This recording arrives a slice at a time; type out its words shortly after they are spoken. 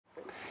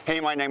Hey,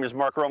 my name is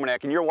Mark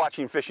Romanack and you're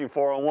watching Fishing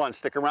 401.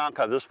 Stick around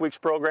because this week's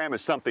program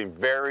is something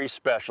very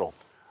special.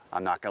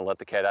 I'm not going to let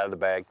the cat out of the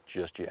bag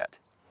just yet.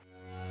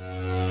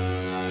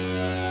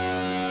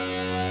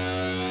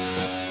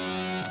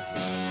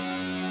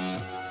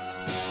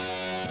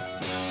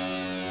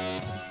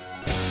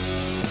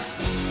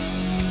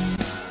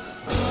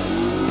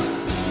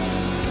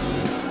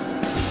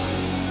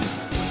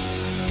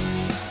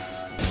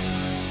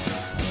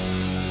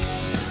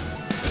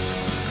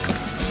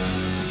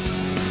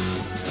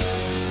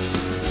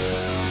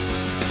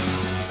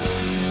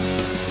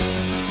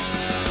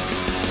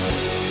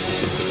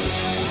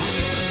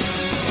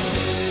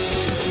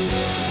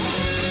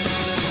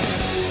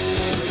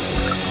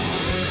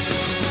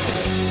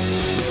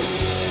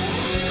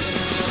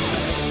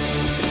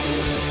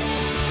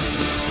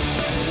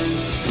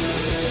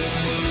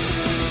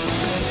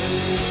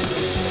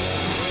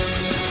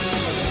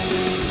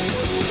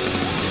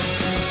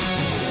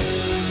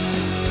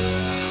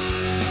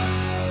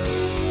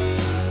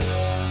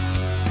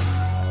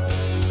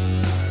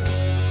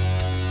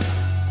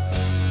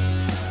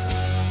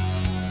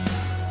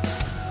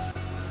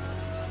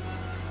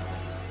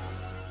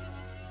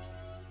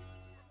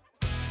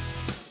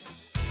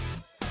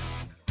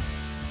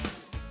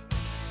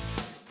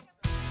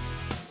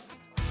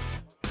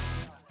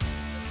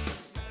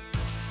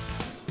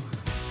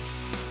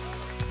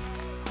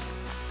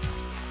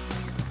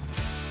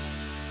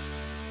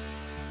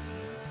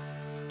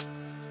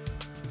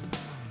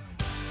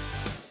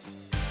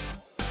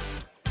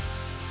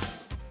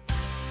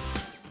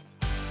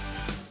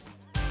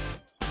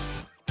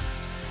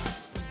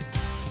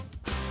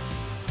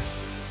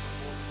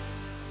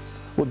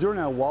 Well, during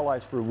our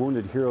Walleye For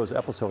Wounded Heroes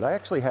episode, I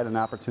actually had an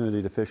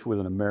opportunity to fish with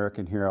an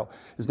American hero.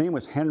 His name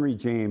was Henry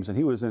James, and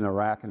he was in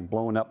Iraq and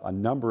blown up a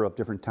number of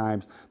different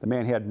times. The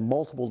man had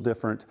multiple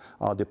different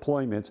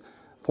deployments.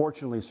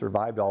 Fortunately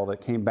survived all of it,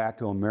 came back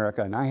to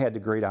America, and I had the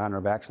great honor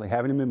of actually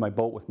having him in my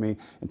boat with me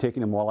and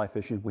taking him walleye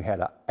fishing. We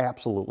had an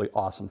absolutely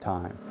awesome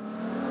time.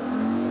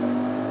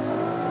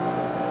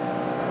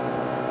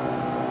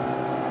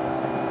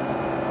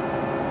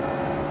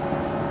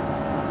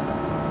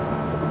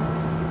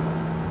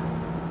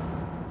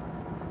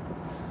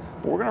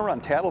 We're going to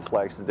run tattle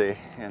flags today,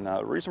 and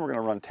the reason we're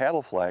going to run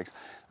tattle flags,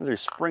 these are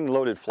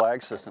spring-loaded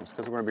flag systems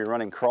because we're going to be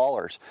running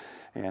crawlers.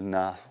 And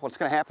what's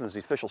going to happen is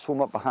these fish will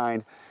swim up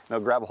behind, and they'll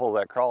grab a hold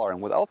of that crawler.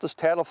 And without this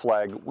tattle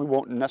flag, we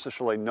won't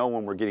necessarily know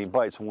when we're getting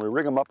bites. When we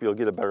rig them up, you'll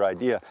get a better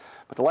idea.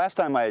 But the last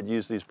time I had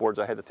used these boards,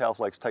 I had the tattle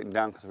flags tightened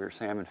down because we were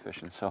salmon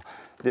fishing. So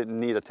didn't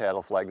need a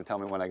tattle flag to tell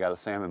me when I got a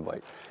salmon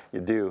bite. You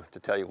do to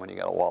tell you when you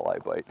got a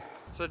walleye bite.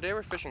 So today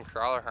we're fishing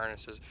crawler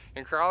harnesses,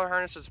 and crawler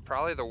harnesses is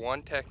probably the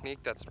one technique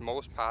that's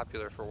most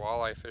popular for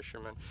walleye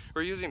fishermen.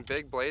 We're using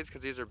big blades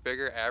because these are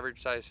bigger,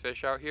 average-sized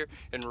fish out here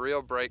in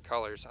real bright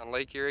colors. On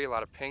Lake Erie, a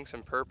lot of pinks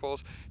and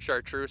purples.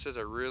 Chartreuses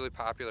are really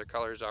popular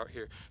colors out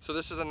here. So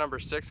this is a number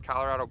 6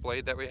 Colorado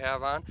blade that we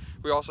have on.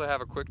 We also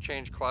have a quick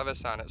change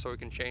clevis on it, so we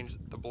can change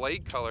the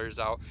blade colors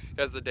out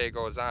as the day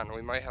goes on.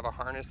 We might have a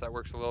harness that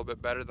works a little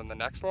bit better than the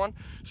next one,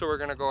 so we're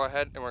going to go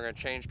ahead and we're going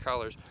to change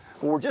colors.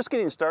 Well, we're just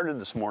getting started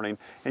this morning,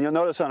 and you'll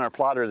notice on our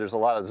plotter there's a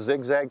lot of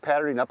zigzag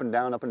patterning up and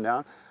down, up and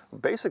down.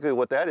 Basically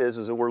what that is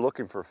that we're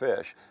looking for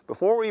fish.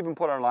 Before we even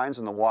put our lines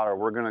in the water,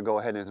 we're going to go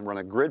ahead and run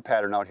a grid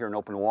pattern out here in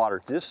open water,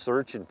 just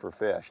searching for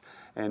fish.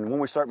 And when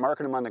we start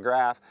marking them on the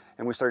graph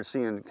and we start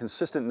seeing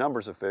consistent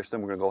numbers of fish, then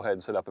we're going to go ahead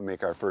and set up and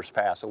make our first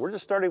pass. So we're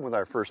just starting with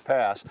our first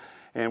pass,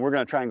 and we're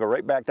going to try and go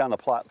right back down the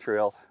plot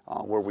trail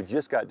where we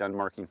just got done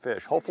marking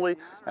fish. Hopefully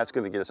that's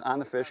going to get us on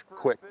the fish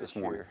quick this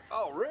morning.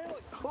 Oh,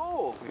 really?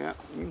 Cool. Yeah,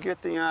 you get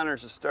the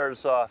honors to start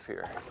us off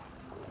here.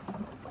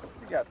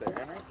 You got there,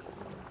 Henry.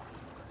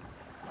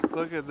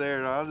 Look at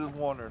there, I was just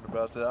wondering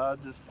about that.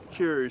 I'm just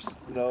curious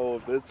to know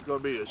if it's going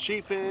to be a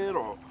sheephead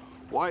or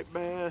white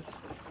bass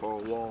or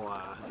a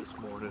walleye this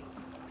morning.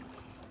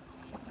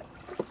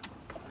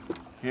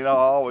 You know, I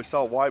always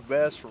thought white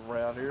bass from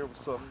around here was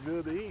something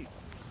good to eat.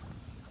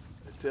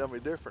 They tell me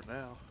different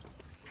now.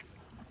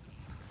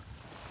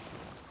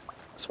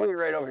 Swing it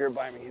right over here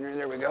by me, Henry.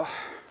 There we go.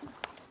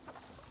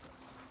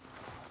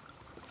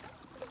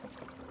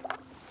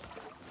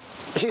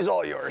 She's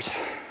all yours.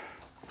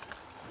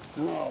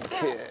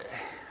 Okay.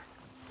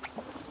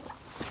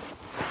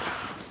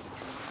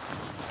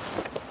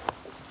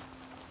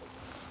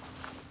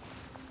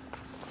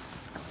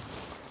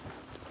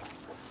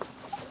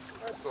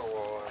 That's a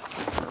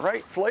walleye.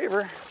 Right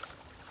flavor.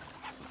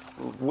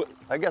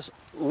 I guess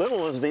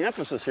little is the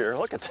emphasis here.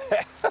 Look at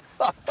that.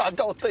 I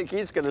don't think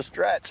he's going to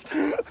stretch.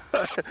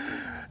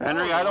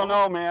 Henry, I don't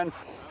know, man.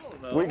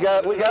 We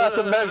got us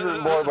a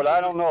measuring board, but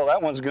I don't know.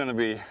 That one's going to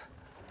be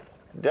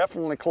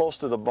definitely close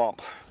to the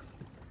bump.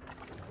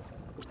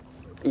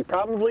 He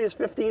probably is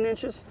 15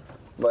 inches,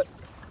 but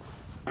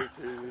Go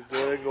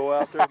ahead and go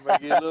out there and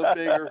make it a little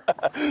bigger.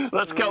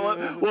 let's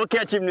go. We'll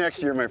catch him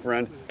next year, my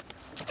friend.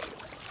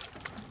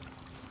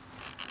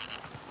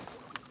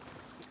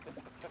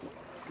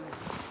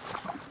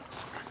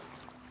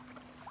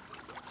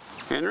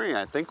 Henry,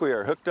 I think we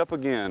are hooked up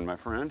again, my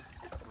friend.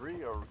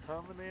 3 are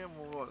coming in.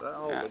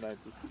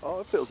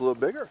 Oh, it feels a little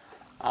bigger.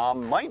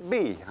 Might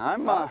be.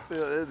 I'm going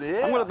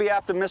to be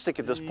optimistic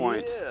at this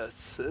point.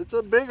 Yes, it's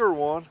a bigger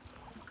one.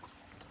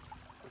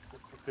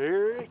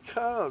 Here it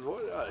comes.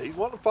 He's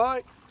wanting to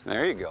fight.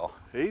 There you go.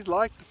 He's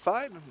like to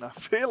fight, and I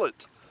feel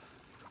it.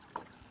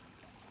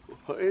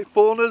 He's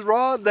pulling his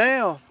rod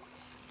down.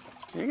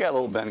 You got a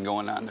little bend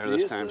going on there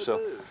this time, so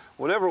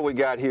whatever we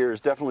got here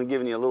is definitely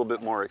giving you a little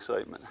bit more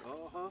excitement.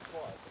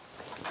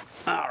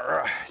 All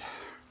right.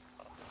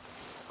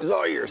 It's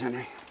all yours,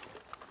 Henry.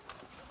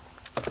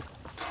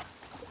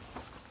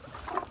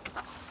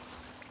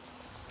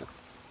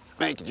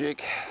 Thank you,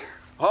 Jake.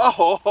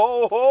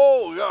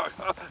 Oh,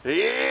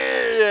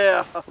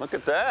 yeah. Look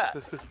at that.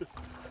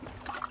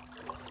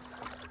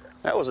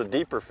 That was a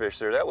deeper fish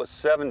there. That was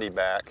 70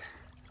 back.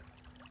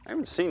 I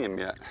haven't seen him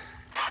yet.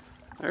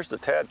 There's the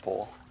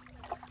tadpole.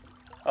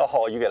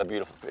 Oh, you got a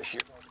beautiful fish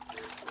here.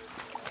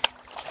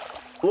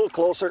 A little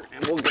closer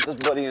and we'll get this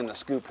buddy in the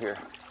scoop here.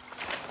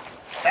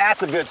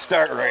 That's a good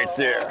start right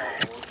there.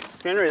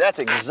 Henry, that's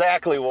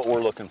exactly what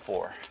we're looking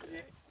for.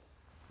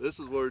 This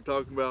is what we're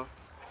talking about.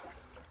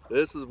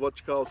 This is what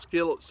you call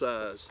skillet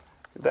size.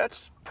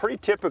 That's pretty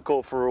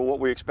typical for what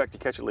we expect to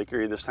catch at Lake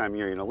Erie this time of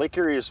year. You know, Lake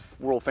Erie is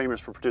world famous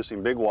for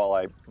producing big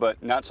walleye,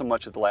 but not so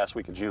much at the last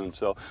week of June.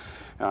 So,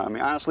 I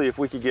mean, honestly, if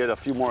we could get a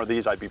few more of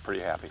these, I'd be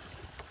pretty happy.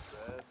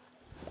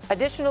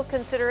 Additional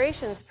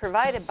considerations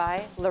provided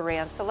by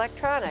Lowrance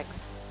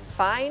Electronics.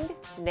 Find,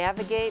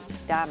 navigate,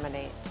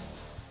 dominate.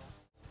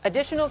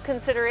 Additional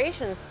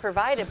considerations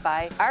provided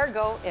by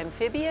Argo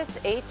Amphibious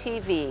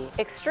ATV,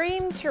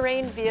 Extreme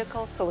Terrain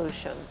Vehicle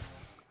Solutions.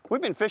 We've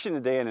been fishing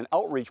today in an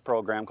outreach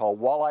program called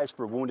Walleyes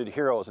For Wounded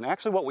Heroes, and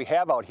actually what we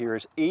have out here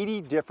is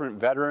 80 different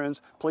veterans,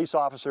 police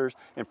officers,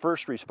 and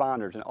first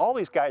responders, and all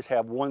these guys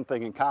have one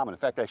thing in common. In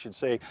fact, I should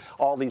say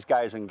all these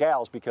guys and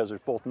gals, because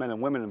there's both men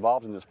and women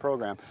involved in this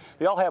program.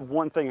 They all have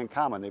one thing in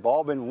common. They've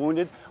all been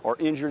wounded or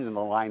injured in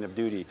the line of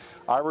duty.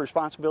 Our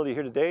responsibility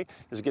here today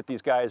is to get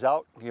these guys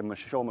out,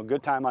 show them a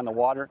good time on the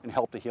water, and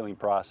help the healing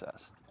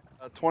process.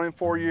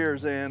 24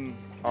 years in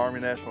Army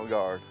National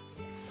Guard,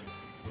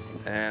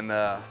 and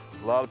a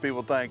lot of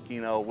people think, you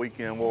know,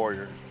 weekend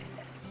warrior.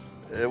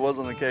 It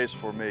wasn't the case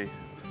for me.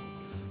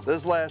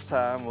 This last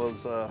time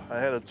was, I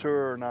had a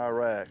tour in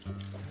Iraq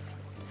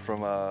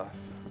from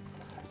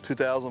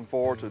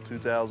 2004 to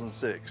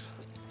 2006.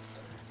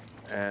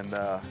 And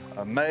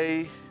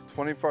May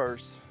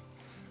 21st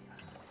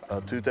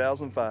of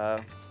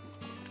 2005,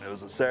 it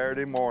was a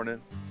Saturday morning,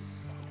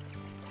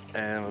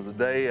 and it was a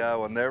day I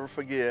will never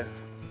forget.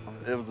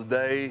 It was the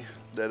day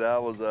that I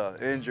was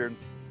injured,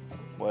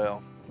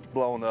 well,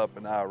 blown up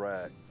in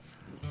Iraq.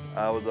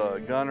 I was a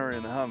gunner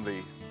in a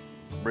Humvee.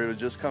 We were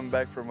just coming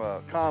back from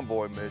a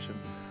convoy mission,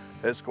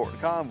 escorting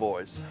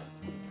convoys.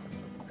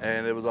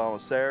 And it was on a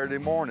Saturday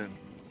morning.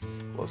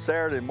 Well,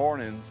 Saturday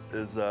mornings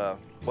is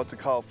what they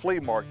call flea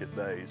market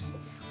days.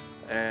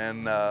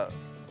 And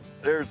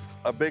there's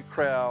a big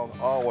crowd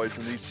always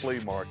in these flea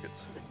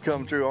markets.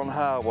 Come through on the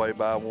highway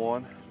by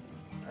one,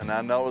 and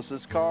I noticed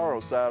this car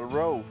on the side of the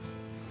road.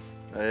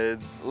 It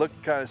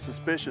looked kind of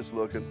suspicious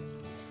looking,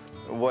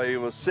 the way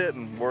it was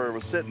sitting, where it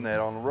was sitting at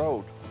on the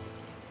road.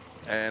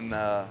 And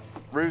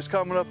we was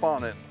coming up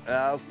on it, and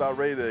I was about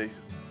ready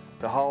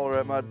to holler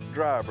at my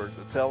driver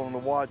to tell him to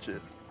watch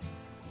it.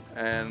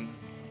 And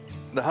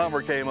the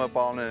Hummer came up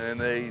on it, and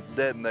they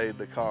detonated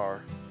the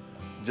car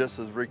just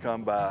as we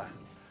come by.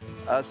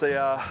 I say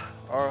our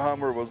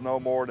Hummer was no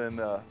more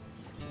than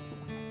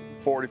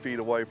 40 feet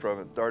away from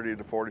it, 30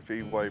 to 40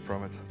 feet away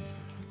from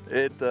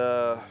it.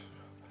 The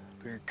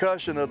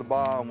concussion of the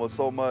bomb was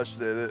so much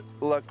that it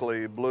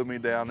luckily blew me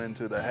down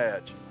into the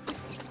hatch.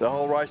 The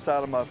whole right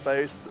side of my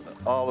face,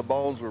 all the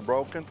bones were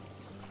broken.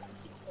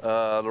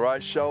 The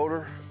right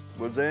shoulder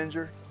was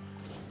injured,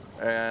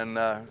 and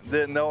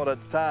didn't know it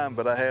at the time,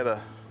 but I had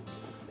a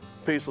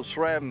piece of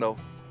shrapnel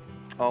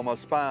on my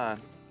spine,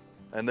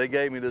 and they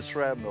gave me this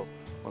shrapnel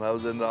when I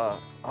was in the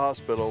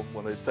hospital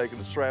when they was taking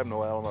the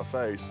shrapnel out of my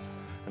face,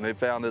 and they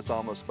found this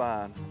on my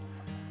spine.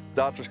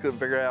 Doctors couldn't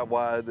figure out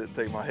why I didn't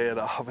take my head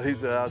off. He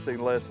said, I've seen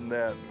less than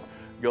that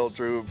go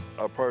through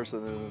a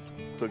person, and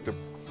it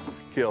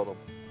killed them.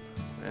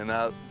 And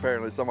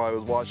apparently somebody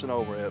was watching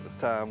over it at the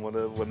time when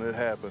it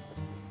happened.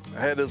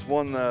 I had this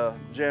one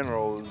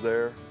general who was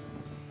there,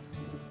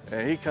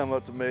 and he come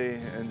up to me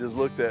and just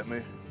looked at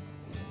me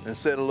and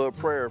said a little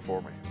prayer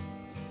for me.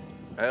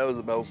 That was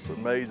the most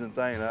amazing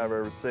thing I've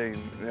ever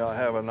seen. You know,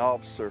 have an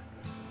officer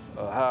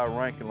high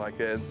ranking like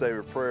that and say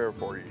a prayer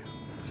for you.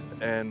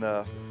 And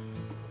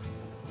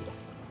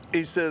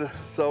he said,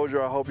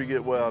 "Soldier, I hope you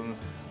get well."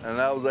 And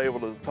I was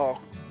able to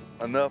talk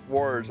enough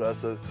words. I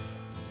said,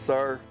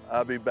 "Sir,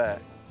 I'll be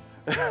back."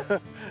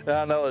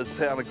 I know it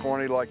sounded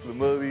corny like the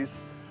movies,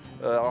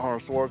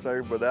 Arnold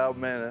Schwarzenegger, but I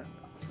meant it.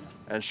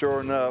 And sure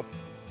enough,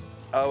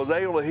 I was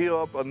able to heal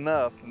up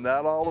enough,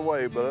 not all the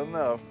way, but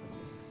enough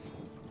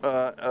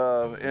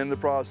in the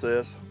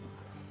process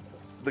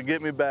to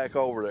get me back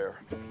over there.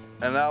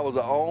 And I was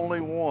the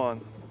only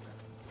one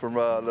from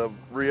the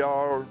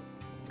REAR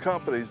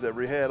companies that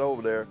we had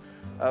over there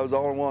I was the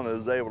only one that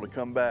was able to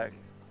come back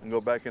and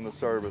go back into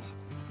service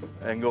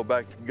and go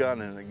back to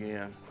gunning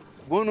again.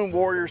 Wounded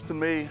Warriors to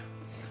me,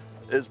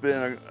 it's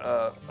been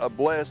a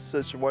blessed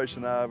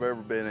situation I've ever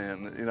been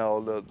in, you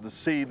know, to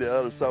see the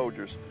other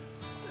soldiers.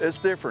 It's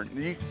different.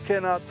 You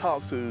cannot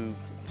talk to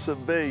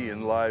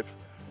civilian life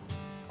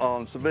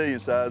on the civilian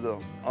side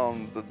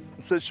on the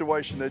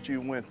situation that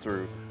you went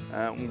through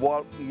and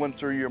what went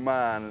through your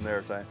mind and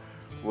everything.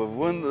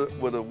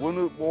 With the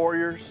Wounded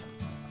Warriors,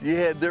 you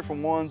had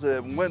different ones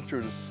that went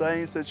through the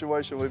same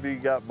situation, whether you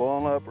got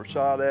blown up or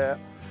shot at,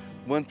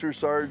 went through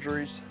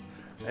surgeries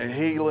and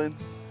healing.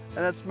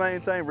 And that's the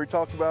main thing. We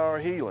talked about our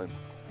healing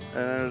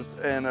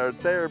and our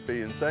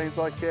therapy and things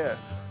like that.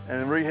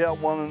 And we help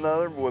one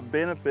another with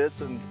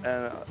benefits and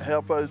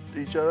help us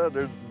each other.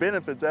 There's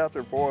benefits out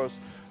there for us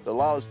that a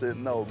lot of us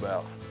didn't know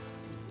about.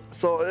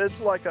 So it's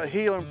like a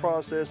healing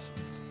process.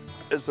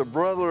 It's a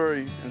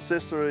brotherly and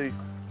sisterly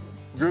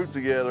group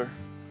together,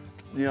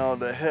 you know,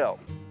 to help.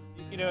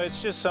 You know,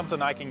 it's just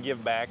something I can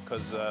give back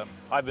because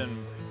I've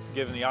been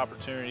given the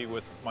opportunity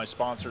with my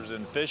sponsors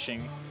in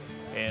fishing,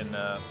 and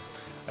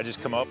I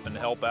just come up and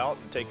help out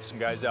and take some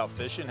guys out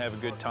fishing, have a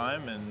good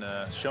time,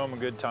 and show them a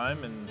good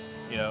time. And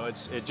you know,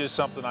 it's just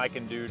something I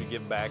can do to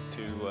give back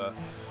to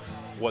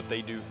what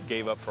they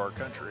gave up for our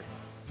country.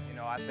 You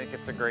know, I think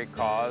it's a great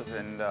cause,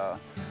 and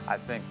I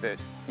think that,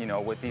 you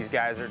know, what these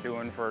guys are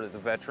doing for the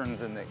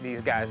veterans, and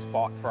these guys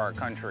fought for our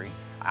country,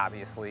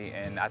 obviously,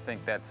 and I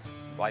think that's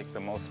like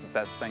the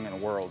best thing in the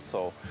world.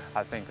 So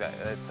I think that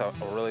it's a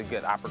really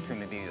good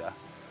opportunity to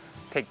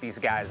take these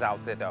guys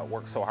out that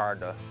work so hard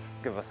to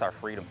give us our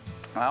freedom.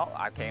 Well,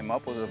 I came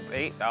up with a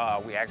bait.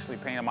 We actually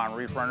paint them on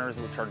reef runners,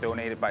 which are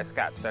donated by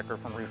Scott Stecker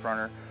from Reef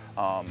Runner.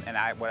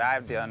 And what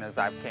I've done is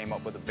I've came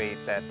up with a bait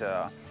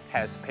that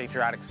has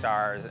patriotic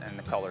stars and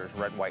the colors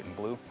red, white, and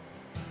blue.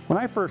 When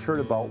I first heard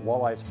about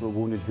Walleye For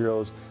Wounded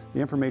Heroes, the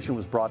information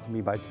was brought to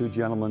me by two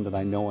gentlemen that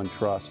I know and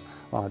trust,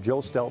 Joe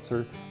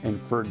Stelzer and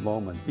Ferd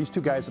Lohman. These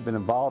two guys have been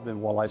involved in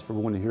Walleye For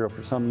Wounded Heroes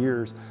for some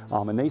years,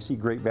 and they see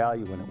great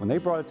value in it. When they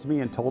brought it to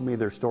me and told me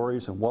their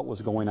stories and what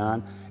was going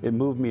on, it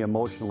moved me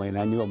emotionally, and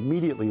I knew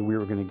immediately we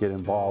were going to get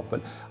involved.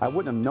 But I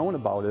wouldn't have known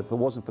about it if it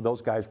wasn't for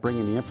those guys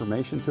bringing the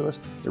information to us.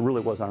 It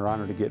really was our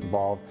honor to get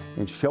involved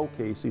and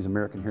showcase these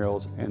American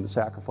heroes and the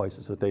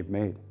sacrifices that they've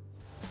made.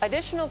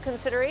 Additional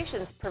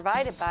considerations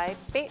provided by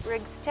Bait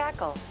Rigs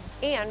Tackle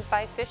and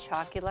by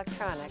Fishhawk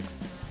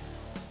Electronics.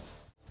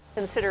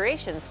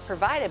 Considerations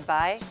provided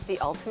by the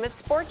Ultimate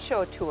Sports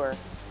Show Tour,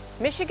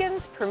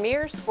 Michigan's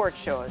premier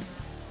sports shows.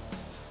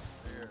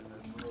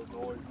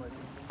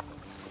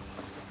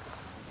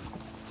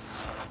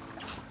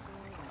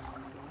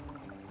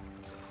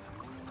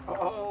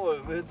 Oh,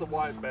 if it's a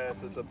white bass,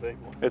 it's a big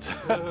one. It's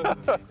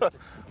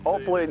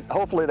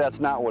hopefully that's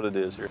not what it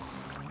is here.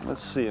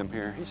 Let's see him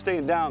here. He's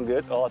staying down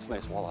good. Oh, that's a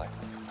nice walleye.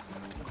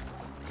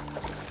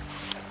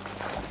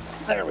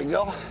 There we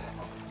go.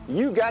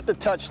 You got the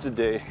touch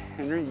today,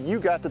 Henry. You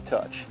got the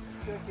touch.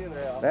 Check it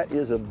out. That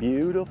is a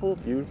beautiful,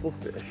 beautiful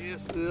fish.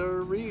 Yes,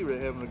 they're really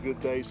having a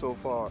good day so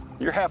far.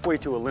 You're halfway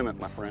to a limit,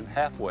 my friend.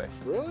 Halfway.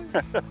 Really?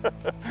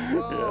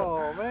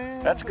 Oh,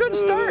 man. That's a good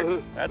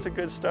start. That's a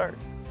good start.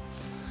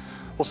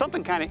 Well,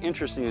 something kind of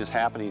interesting is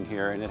happening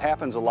here, and it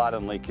happens a lot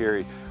on Lake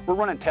Erie. We're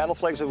running tattle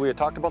flags that we had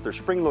talked about. They're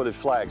spring-loaded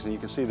flags, and you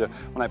can see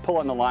when I pull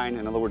on the line,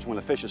 in other words, when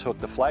the fish is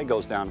hooked, the flag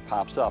goes down and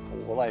pops up.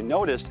 Well, what I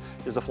noticed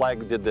is the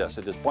flag did this.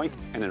 It just boink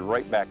and then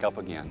right back up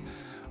again.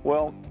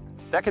 Well,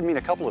 that could mean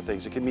a couple of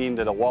things. It could mean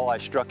that a walleye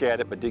struck at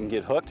it but didn't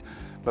get hooked.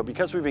 But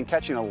because we've been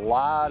catching a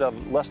lot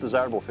of less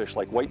desirable fish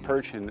like white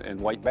perch and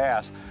white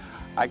bass,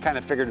 I kind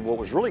of figured what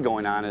was really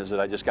going on is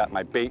that I just got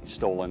my bait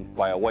stolen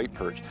by a white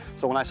perch.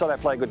 So when I saw that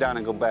flag go down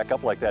and go back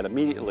up like that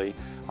immediately,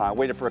 I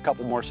waited for a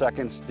couple more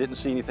seconds, didn't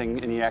see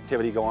any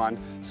activity go on,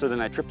 so then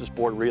I tripped this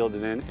board, reeled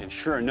it in, and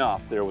sure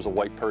enough, there was a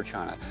white perch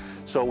on it.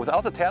 So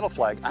without the tattle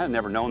flag, I'd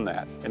never known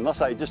that, unless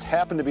I just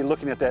happened to be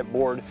looking at that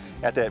board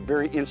at that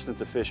very instant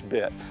the fish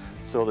bit.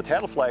 So the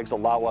tattle flags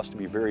allow us to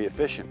be very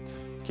efficient.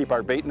 Keep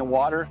our bait in the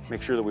water,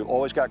 make sure that we've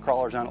always got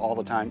crawlers on all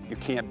the time. You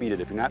can't beat it.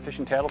 If you're not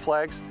fishing tattle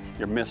flags,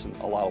 you're missing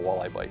a lot of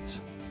walleye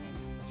bites.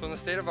 So in the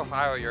state of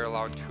Ohio, you're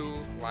allowed 2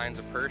 lines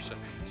a person.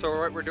 So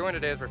what we're doing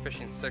today is we're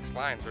fishing 6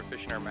 lines. We're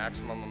fishing our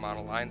maximum amount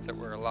of lines that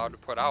we're allowed to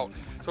put out.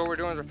 So what we're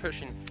doing is we're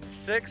fishing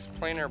 6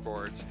 planer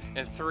boards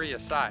and 3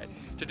 aside.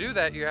 To do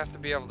that, you have to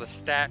be able to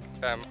stack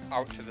them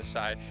out to the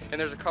side.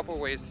 And there's a couple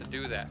ways to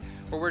do that.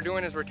 What we're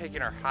doing is we're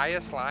taking our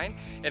highest line,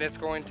 and it's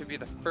going to be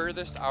the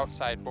furthest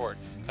outside board,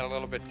 and a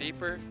little bit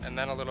deeper, and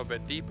then a little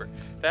bit deeper.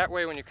 That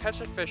way, when you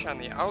catch a fish on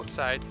the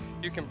outside,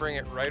 you can bring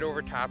it right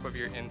over top of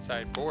your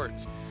inside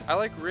boards. I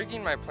like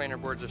rigging my planer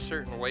boards a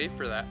certain way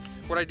for that.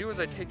 What I do is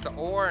I take the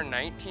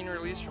OR-19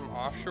 release from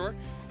offshore,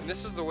 and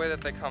this is the way that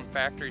they come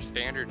factory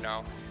standard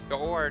now. The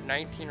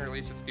OR-19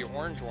 release, it's the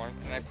orange one,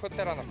 and I put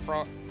that on the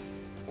front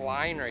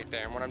line right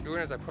there. And what I'm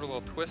doing is I put a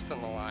little twist in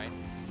the line.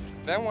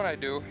 Then what I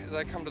do is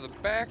I come to the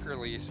back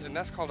release, and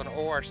that's called an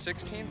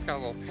OR-16. It's got a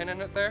little pin in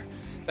it there.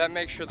 That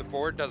makes sure the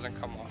board doesn't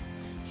come off.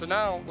 So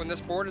now, when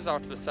this board is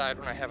out to the side,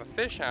 when I have a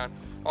fish on,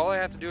 All I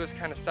have to do is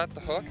kind of set the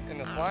hook, and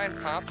this line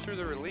pops through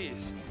the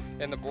release,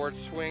 and the board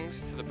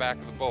swings to the back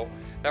of the boat.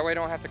 That way I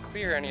don't have to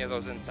clear any of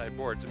those inside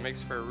boards. It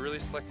makes for a really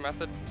slick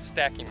method of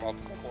stacking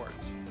multiple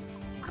boards.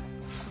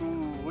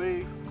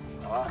 Ooh-wee.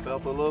 I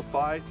felt a little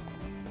fight.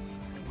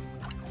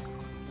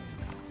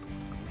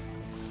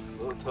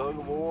 A little tug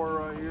of war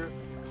right here.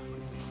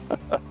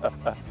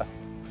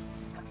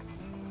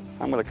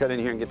 I'm gonna cut in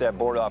here and get that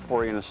board off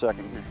for you in a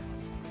second here.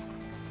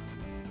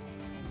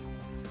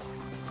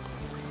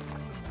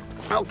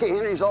 Okay,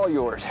 Henry's all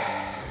yours.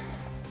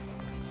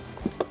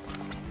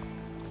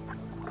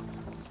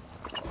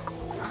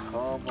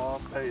 Come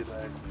on,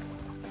 payday.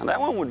 And that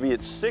one would be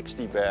at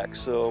 60 back,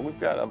 so we've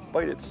got a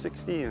bite at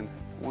 60 and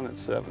one at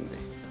 70.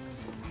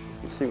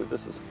 Let's see what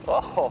this is.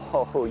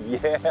 Oh,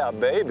 yeah,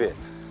 baby.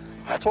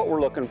 That's what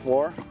we're looking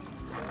for.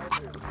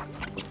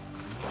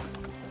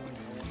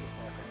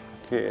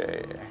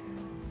 Okay.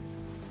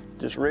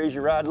 Just raise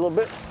your rod a little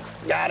bit.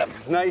 Got him.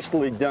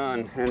 Nicely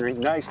done, Henry.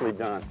 Nicely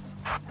done.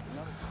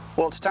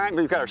 Well, it's time.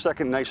 We've got our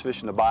second nice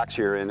fish in the box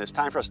here, and it's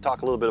time for us to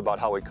talk a little bit about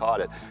how we caught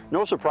it.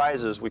 No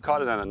surprises, we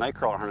caught it on a night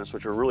crawler harness,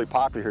 which are really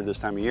popular here this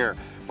time of year,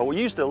 but we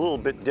used a little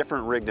bit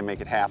different rig to make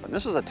it happen.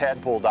 This is a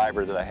tadpole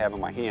diver that I have in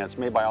my hand. It's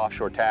made by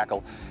Offshore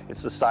Tackle.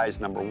 It's the size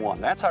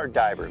 #1. That's our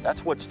diver.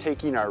 That's what's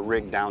taking our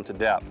rig down to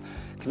depth.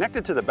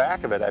 Connected to the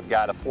back of it, I've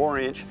got a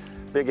 4-inch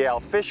Big Al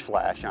fish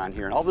flash on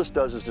here, and all this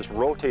does is just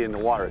rotate in the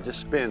water. It just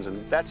spins,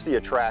 and that's the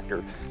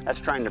attractor. That's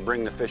trying to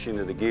bring the fish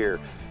into the gear.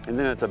 And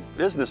then at the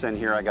business end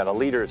here, I got a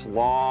leader. It's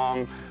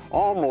long,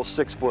 almost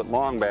 6 foot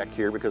long back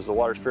here because the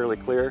water's fairly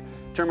clear,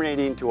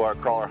 terminating to our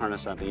crawler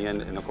harness at the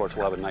end, and of course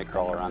we'll have a night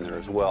crawler on there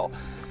as well.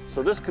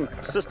 So this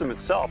system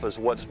itself is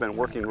what's been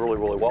working really,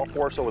 really well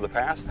for us over the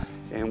past,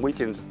 and we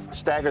can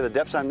stagger the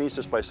depths on these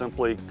just by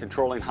simply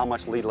controlling how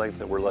much lead length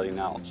that we're letting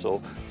out.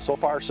 So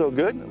far so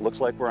good. It looks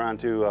like we're on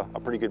to a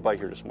pretty good bite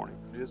here this morning.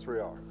 Yes, we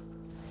are.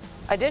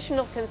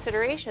 Additional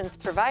considerations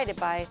provided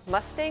by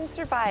Mustang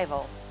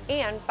Survival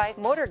and by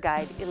Motor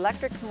Guide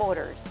Electric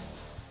Motors.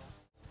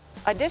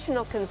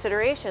 Additional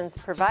considerations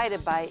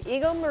provided by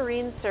Eagle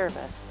Marine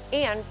Service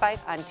and by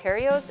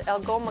Ontario's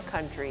Algoma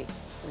Country.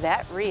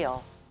 That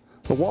real.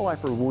 The Walleye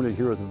For Wounded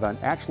Heroes event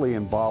actually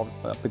involved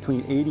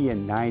between 80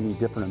 and 90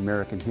 different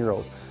American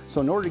heroes.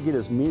 So in order to get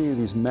as many of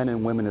these men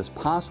and women as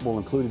possible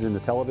included in the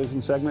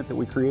television segment that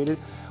we created,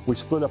 we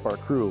split up our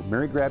crew.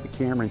 Mary grabbed a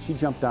camera and she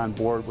jumped on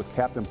board with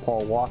Captain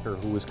Paul Walker,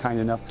 who was kind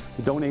enough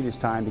to donate his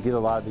time to get a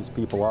lot of these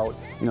people out.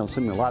 You know, a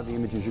lot of the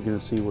images you're going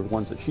to see were the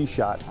ones that she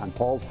shot on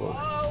Paul's boat.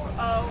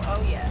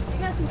 Oh, yes.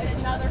 It's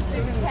another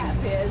stupid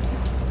catfish.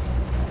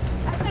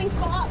 That thing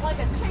fought like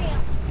a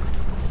champ.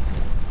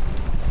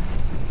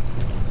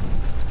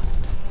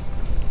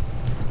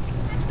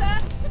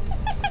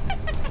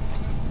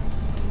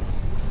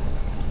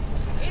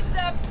 It's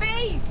a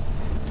beast!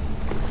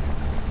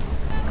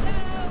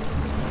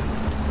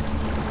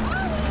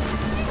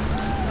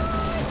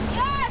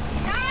 Yes!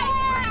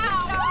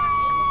 Nice!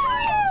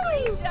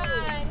 Nicely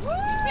done! You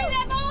see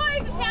that,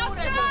 boys? It's how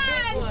it's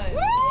done!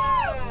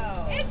 Woo!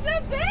 It's the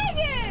big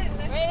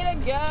one! Way to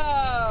go!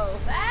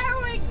 There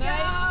we go!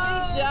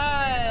 Nicely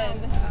done!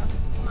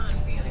 Come on,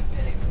 feel it.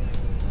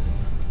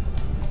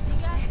 You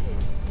got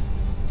this.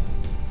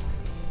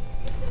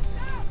 Get this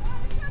out!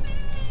 Water coming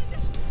in!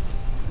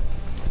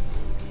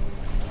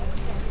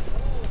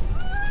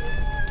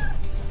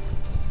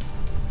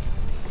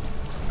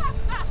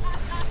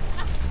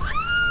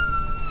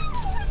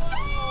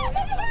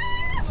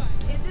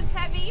 It's as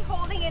heavy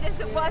holding it as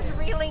it was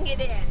reeling it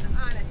in,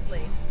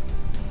 honestly.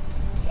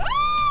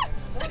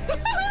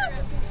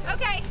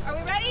 Okay, are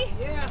we ready?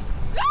 Yeah.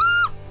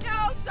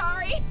 No,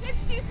 sorry,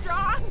 it's too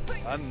strong.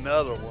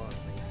 Another one.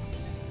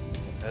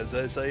 As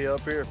they say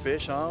up here,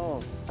 fish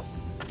on.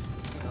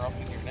 You're up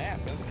in your nap,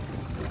 isn't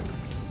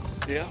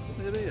it? Yeah,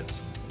 it is.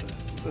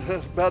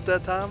 About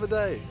that time of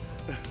day.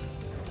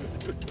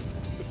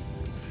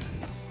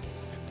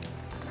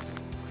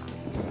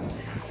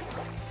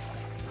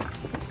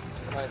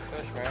 Nice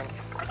fish, man.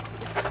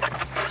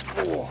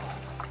 Oh,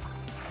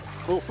 a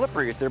little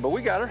slippery right there, but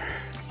we got her.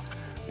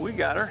 We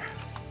got her.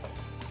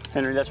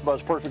 Henry, that's about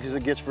as perfect as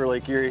it gets for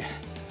Lake Erie.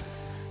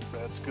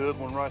 That's a good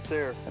one right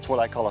there. That's what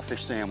I call a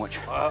fish sandwich.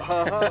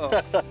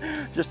 Uh-huh.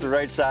 Just the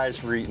right size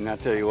for eating, I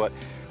tell you what.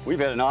 We've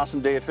had an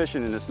awesome day of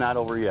fishing and it's not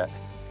over yet.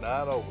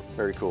 Not over.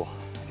 Very cool.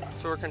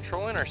 So we're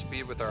controlling our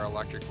speed with our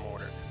electric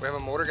motor. We have a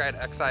Motor Guide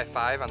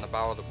XI5 on the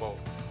bow of the boat.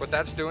 What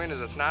that's doing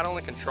is it's not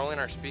only controlling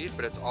our speed,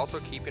 but it's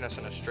also keeping us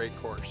in a straight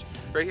course.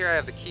 Right here I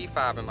have the key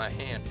fob in my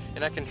hand,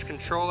 and I can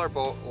control our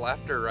boat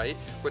left or right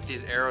with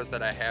these arrows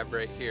that I have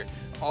right here.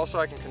 Also,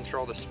 I can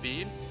control the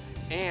speed,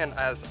 and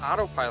as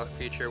autopilot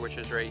feature, which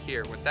is right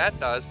here. What that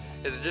does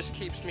is it just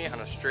keeps me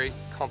on a straight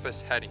compass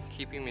heading,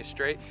 keeping me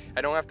straight.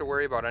 I don't have to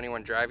worry about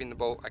anyone driving the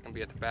boat. I can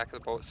be at the back of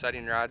the boat,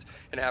 setting rods,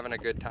 and having a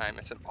good time.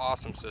 It's an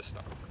awesome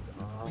system.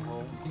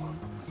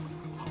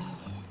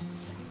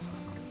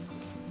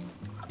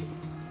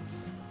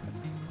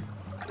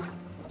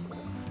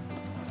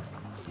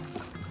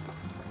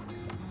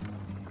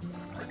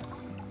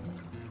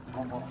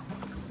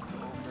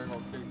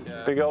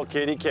 Big old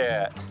kitty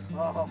cat.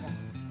 Oh.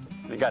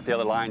 They got the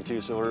other line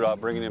too, so we're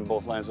bringing in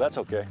both lines. That's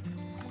okay.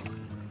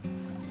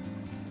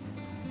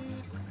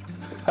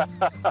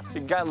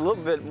 You got a little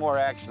bit more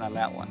action on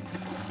that one.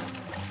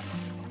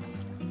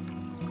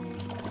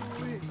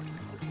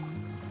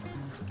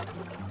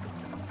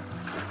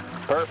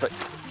 Perfect.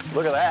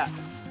 Look at that.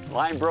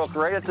 Line broke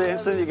right at the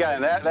instant you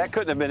got it. That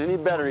couldn't have been any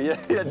better. You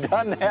had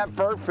done that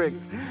perfect.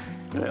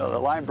 You know, the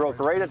line broke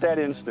right at that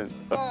instant.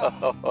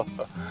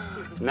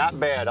 Not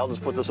bad. I'll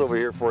just put this over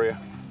here for you.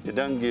 You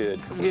done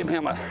good. Give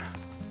him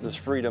this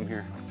freedom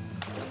here.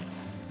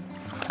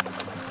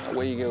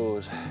 Away he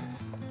goes.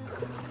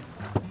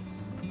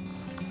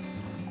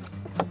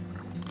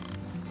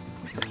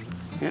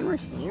 Henry,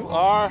 you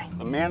are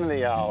the man of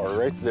the hour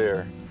right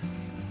there.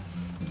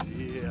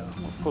 Yeah.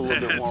 Put a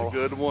little bit more. That's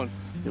a good one.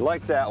 You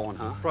like that one,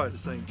 huh? Probably the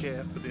same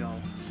cat, but you know.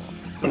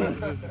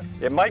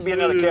 It might be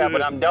another cat,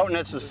 but I'm doubting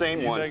it's the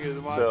same one. You think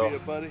it might So be a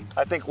buddy?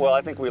 I think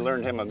we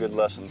learned him a good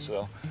lesson.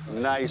 So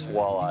nice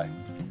walleye.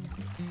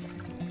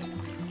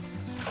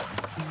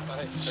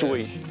 Nice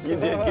Sweet. You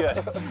did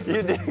good.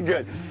 You did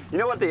good. You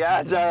know what the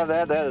odds are of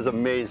that? That is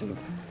amazing.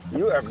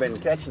 You have been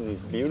catching these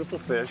beautiful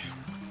fish,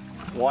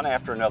 one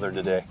after another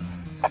today.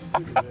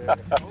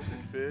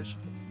 Fish.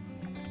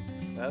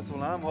 That's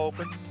what I'm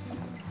hoping.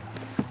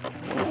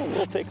 Well,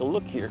 we'll take a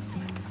look here.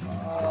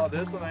 Oh,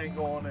 this one ain't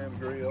going in the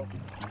grill.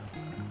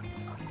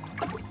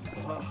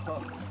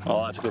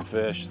 Oh, that's a good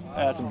fish.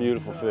 That's a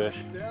beautiful fish.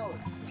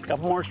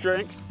 Couple more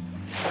strings.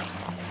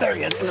 There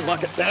he is in the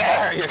bucket.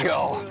 There you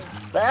go.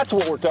 That's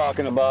what we're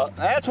talking about.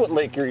 That's what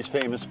Lake Erie's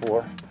famous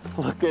for.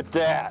 Look at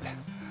that.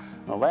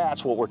 Well,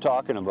 that's what we're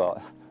talking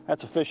about.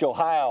 That's a fish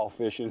Ohio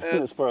fishing in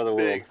this part of the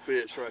world. Big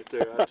fish right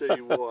there, I tell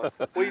you what.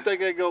 What do you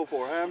think they go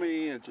for? How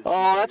many inches?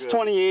 Oh, that's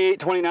 28,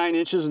 29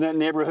 inches in that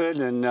neighborhood,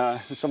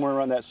 and somewhere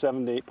around that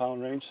 7 to 8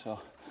 pound range. So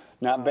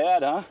not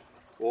bad, huh?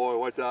 Boy,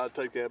 wait till I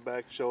take that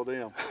back and show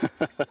them.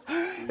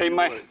 Hey,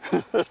 Mike,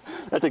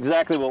 that's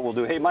exactly what we'll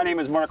do. Hey, my name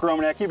is Mark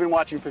Romanack. You've been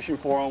watching Fishing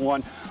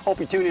 401.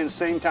 Hope you tune in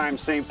same time,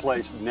 same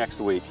place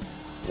next week.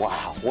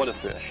 Wow, what a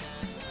fish.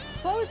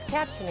 Closed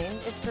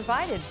captioning is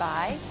provided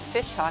by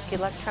Fish Hawk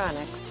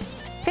Electronics.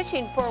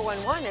 Fishing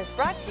 411 is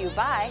brought to you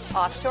by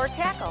Offshore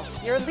Tackle,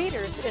 your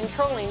leaders in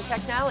trolling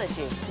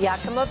technology.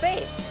 Yakima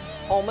Bait,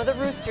 home of the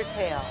rooster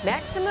tail.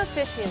 Maxima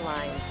Fishing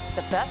Lines,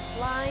 the best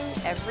line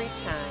every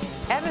time.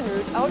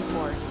 Evinrude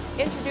Outboards,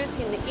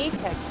 introducing the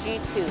E-Tech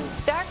G2.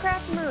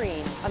 Starcraft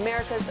Marine,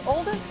 America's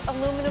oldest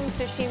aluminum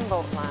fishing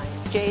boat line.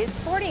 Jay's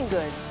Sporting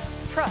Goods,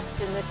 trust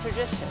in the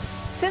tradition.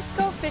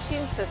 Cisco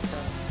Fishing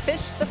Systems,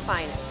 fish the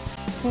finest.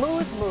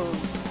 Smooth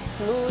moves,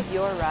 smooth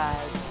your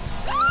ride.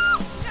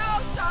 No,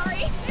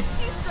 sorry. It's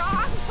too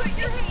strong. Put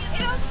your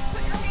hand.